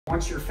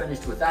Once you're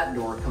finished with that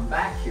door, come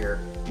back here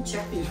and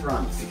check these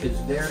runs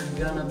because they're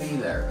gonna be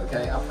there,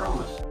 okay? I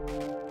promise.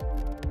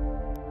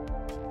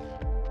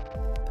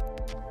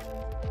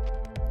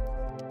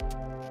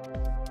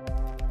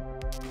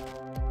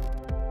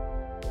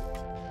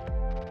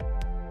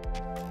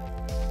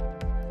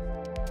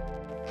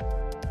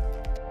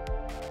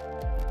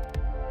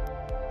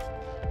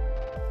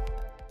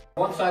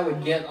 Once I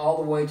would get all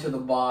the way to the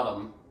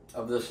bottom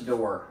of this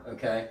door,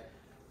 okay,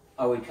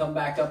 I would come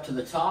back up to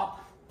the top.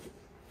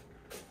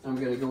 I'm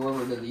going to go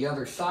over to the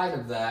other side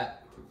of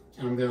that,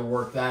 and I'm going to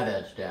work that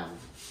edge down.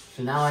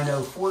 So now I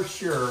know for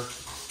sure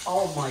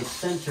all of my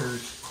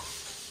centers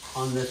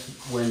on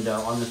this window,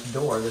 on this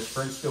door, this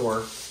French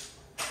door,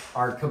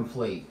 are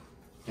complete,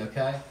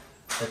 okay?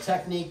 The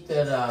technique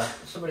that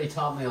somebody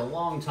taught me a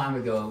long time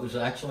ago, it was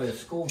actually a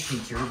school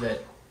teacher that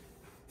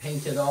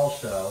painted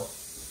also,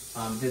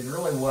 did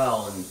really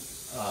well in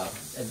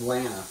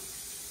Atlanta.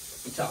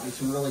 He taught me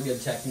some really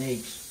good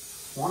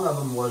techniques. One of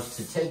them was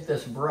to take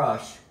this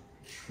brush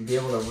and be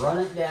able to run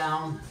it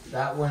down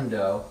that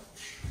window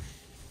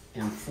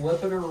and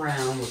flip it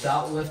around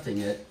without lifting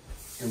it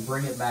and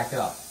bring it back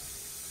up.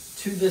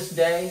 To this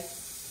day,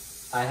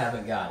 I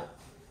haven't got it.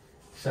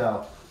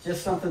 So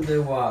just something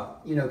to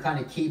you know,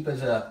 kind of keep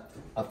as a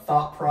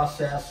thought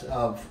process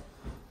of,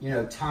 you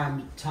know,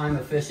 time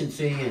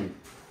efficiency and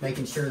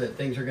making sure that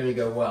things are going to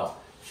go well.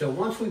 So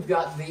once we've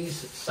got these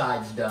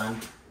sides done,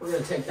 we're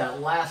going to take that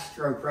last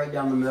stroke right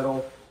down the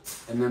middle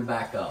and then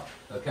back up,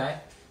 okay?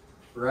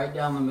 Right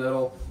down the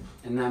middle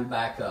and then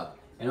back up.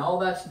 And all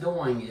that's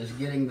doing is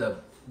getting the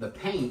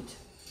paint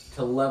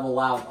to level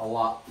out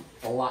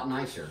a lot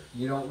nicer.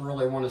 You don't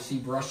really want to see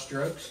brush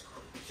strokes,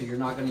 so you're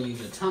not going to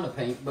use a ton of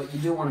paint, but you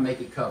do want to make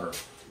it cover.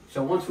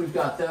 So once we've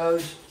got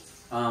those,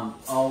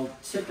 I'll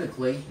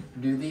typically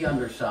do the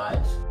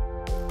undersides.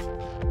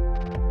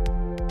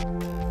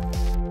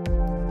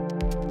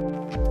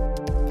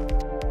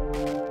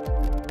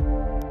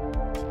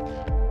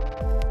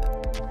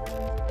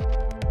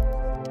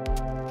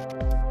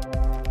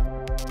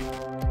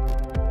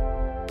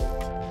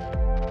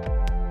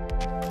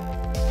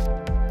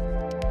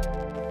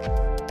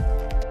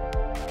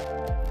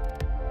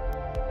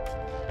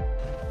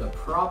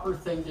 Proper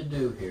thing to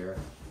do here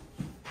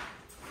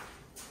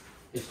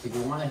is to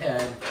go on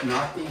ahead,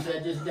 knock these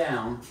edges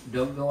down,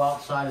 don't go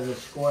outside of the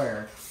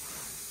square.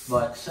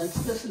 But since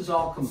this is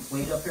all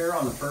complete up here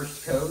on the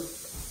first coat,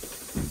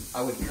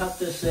 I would cut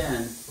this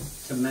in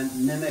to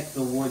mimic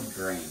the wood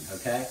grain,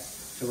 okay?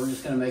 So we're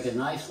just gonna make a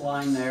nice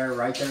line there,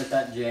 right there at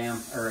that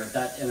jamb, or at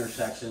that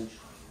intersection.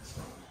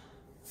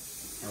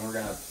 And we're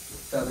gonna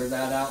feather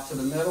that out to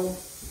the middle,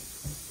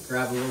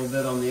 grab a little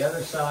bit on the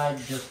other side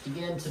just to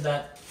get into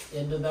that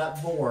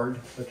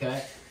board,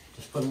 okay?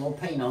 Just put a little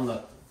paint on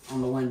the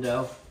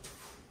window.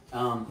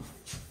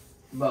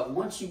 But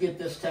once you get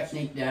this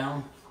technique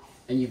down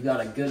and you've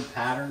got a good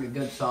pattern, a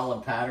good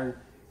solid pattern,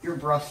 your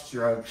brush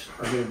strokes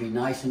are going to be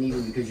nice and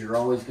even because you're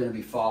always going to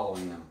be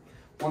following them.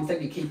 One thing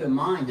to keep in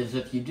mind is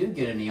if you do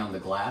get any on the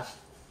glass,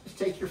 just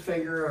take your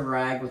finger, a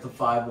rag with a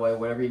 5-way,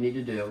 whatever you need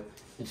to do,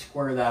 and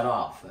square that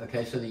off,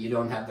 okay, so that you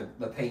don't have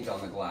the paint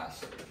on the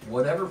glass.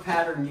 Whatever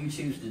pattern you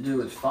choose to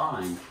do is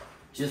fine.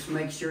 Just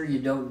make sure you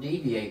don't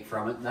deviate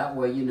from it. That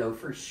way you know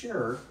for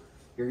sure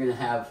you're going to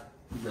have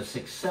the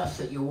success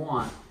that you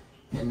want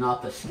and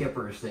not the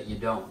skippers that you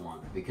don't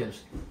want.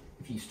 Because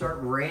if you start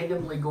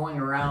randomly going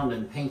around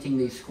and painting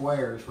these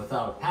squares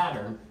without a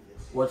pattern,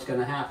 what's going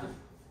to happen?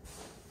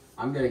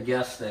 I'm going to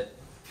guess that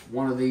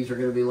one of these are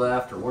going to be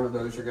left or one of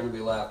those are going to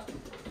be left.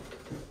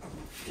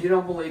 If you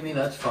don't believe me,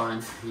 that's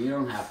fine. You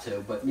don't have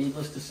to. But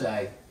needless to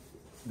say,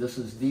 this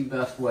is the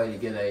best way to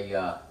get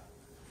a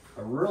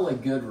really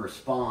good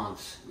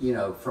response, you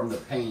know, from the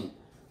paint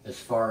as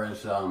far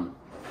as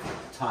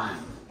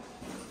time.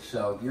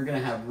 So you're going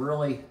to have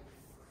really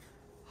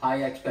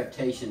high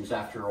expectations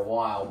after a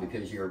while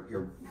because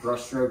your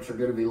brush strokes are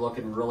going to be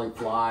looking really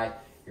fly.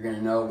 You're going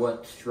to know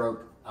what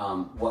stroke,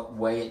 what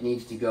way it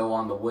needs to go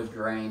on the wood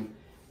grain.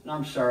 And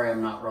I'm sorry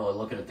I'm not really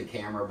looking at the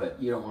camera, but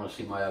you don't want to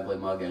see my ugly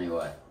mug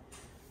anyway.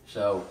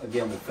 So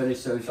again, we'll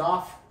finish those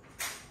off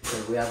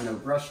so we have no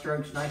brush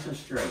strokes, nice and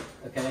straight,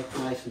 okay?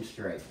 Nice and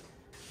straight.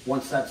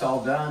 Once that's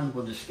all done,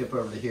 we'll just skip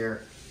over to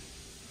here.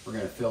 We're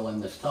going to fill in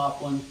this top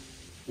one.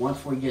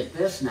 Once we get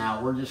this now,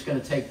 we're just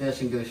going to take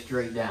this and go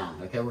straight down.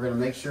 Okay, we're going to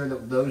make sure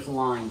that those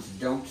lines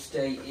don't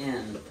stay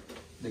in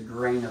the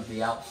grain of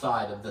the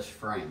outside of this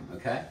frame,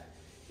 okay?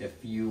 If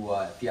you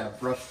have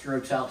brush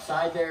strokes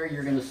outside there,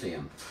 you're going to see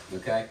them,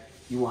 okay?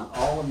 You want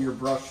all of your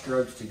brush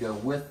strokes to go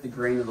with the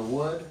grain of the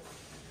wood,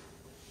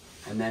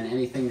 and then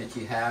anything that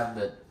you have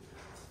that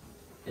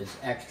is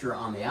extra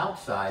on the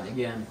outside,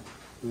 again,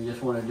 we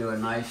just want to do a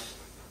nice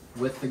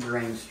with the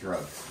grain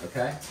stroke,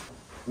 okay?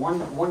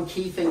 One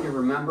key thing to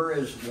remember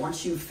is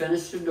once you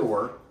finish the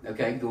door,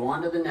 okay, go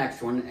on to the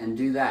next one and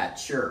do that,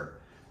 sure.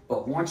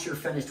 But once you're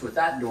finished with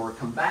that door,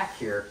 come back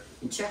here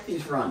and check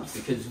these runs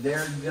because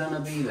they're gonna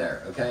be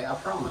there, okay? I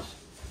promise.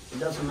 It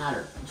doesn't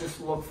matter.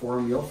 Just look for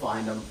them, you'll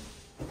find them.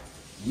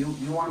 You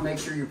want to make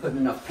sure you're putting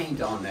enough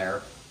paint on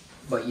there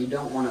but you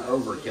don't want to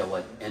overkill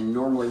it. And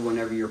normally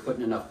whenever you're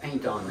putting enough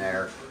paint on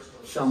there,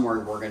 somewhere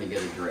we're going to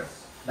get a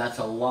drift. That's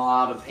a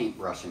lot of paint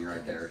brushing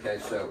right there, okay?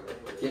 So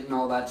getting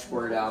all that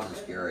squared out is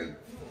scary.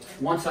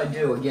 Once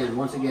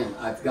again,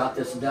 I've got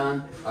this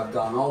done. I've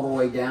gone all the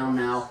way down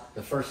now.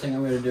 The first thing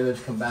I'm going to do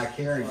is come back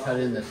here and cut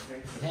in this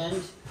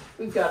hinge.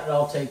 We've got it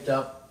all taped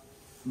up,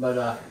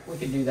 but we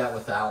can do that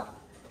without.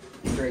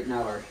 Straighten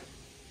out our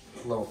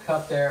little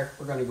cut there.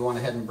 We're going to go on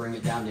ahead and bring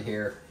it down to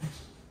here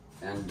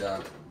and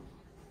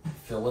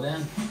fill it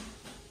in.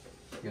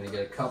 You're going to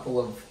get a couple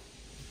of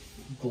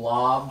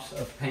globs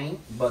of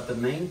paint, but the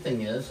main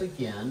thing is,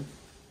 again,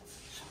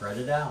 spread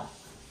it out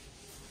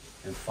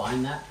and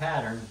find that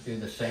pattern. Do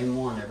the same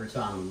one every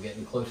time. I'm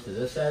getting close to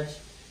this edge.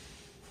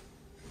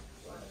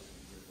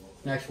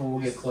 Next one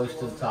we'll get close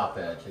to the top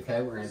edge,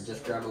 okay? We're going to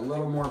just grab a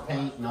little more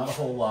paint, not a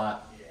whole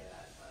lot.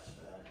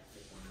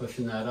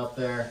 Pushing that up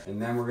there,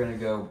 and then we're going to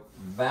go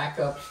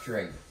back up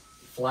straight.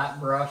 Flat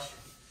brush,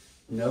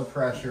 no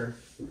pressure.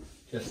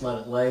 Just let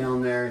it lay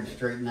on there and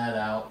straighten that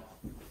out,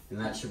 and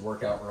that should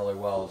work out really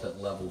well as it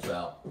levels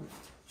out.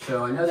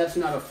 So I know that's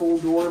not a full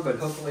door, but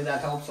hopefully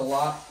that helps a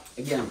lot.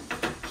 Again,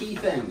 key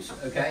things,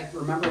 okay?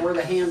 Remember where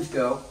the hands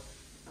go.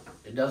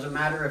 It doesn't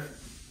matter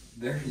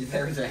if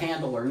there's a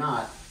handle or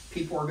not.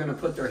 People are going to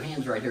put their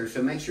hands right here,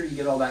 so make sure you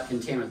get all that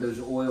contaminant, those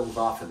oils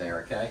off of there,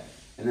 okay?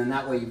 And then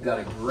that way you've got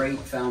a great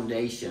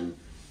foundation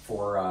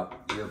for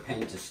your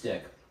paint to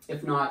stick.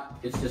 If not,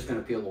 it's just going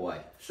to peel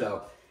away.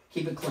 So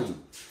keep it clean.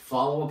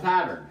 Follow a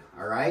pattern,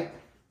 all right?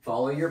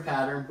 Follow your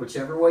pattern,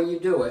 whichever way you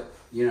do it,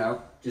 you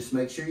know, just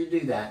make sure you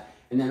do that.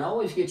 And then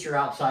always get your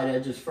outside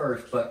edges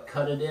first, but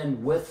cut it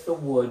in with the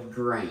wood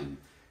grain.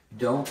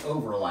 Don't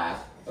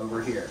overlap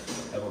over here.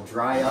 It'll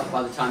dry up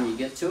by the time you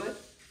get to it,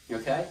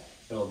 okay?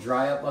 It'll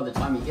dry up by the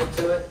time you get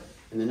to it.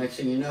 And the next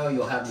thing you know,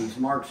 you'll have these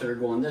marks that are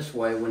going this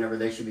way whenever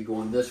they should be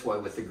going this way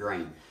with the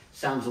grain.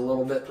 Sounds a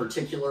little bit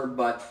particular,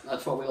 but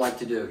that's what we like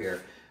to do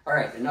here. All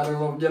right, another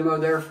little demo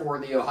there for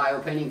the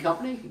Ohio Painting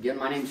Company. Again,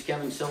 my name's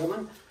Kevin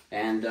Silliman,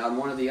 and I'm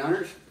one of the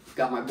owners.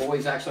 Got my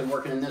boys actually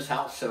working in this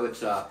house, so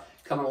it's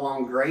coming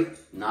along great.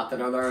 Not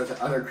that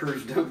other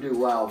crews don't do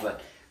well,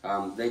 but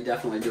they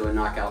definitely do a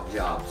knockout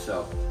job.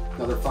 So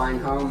another fine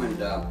home,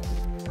 and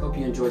hope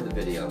you enjoyed the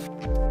video.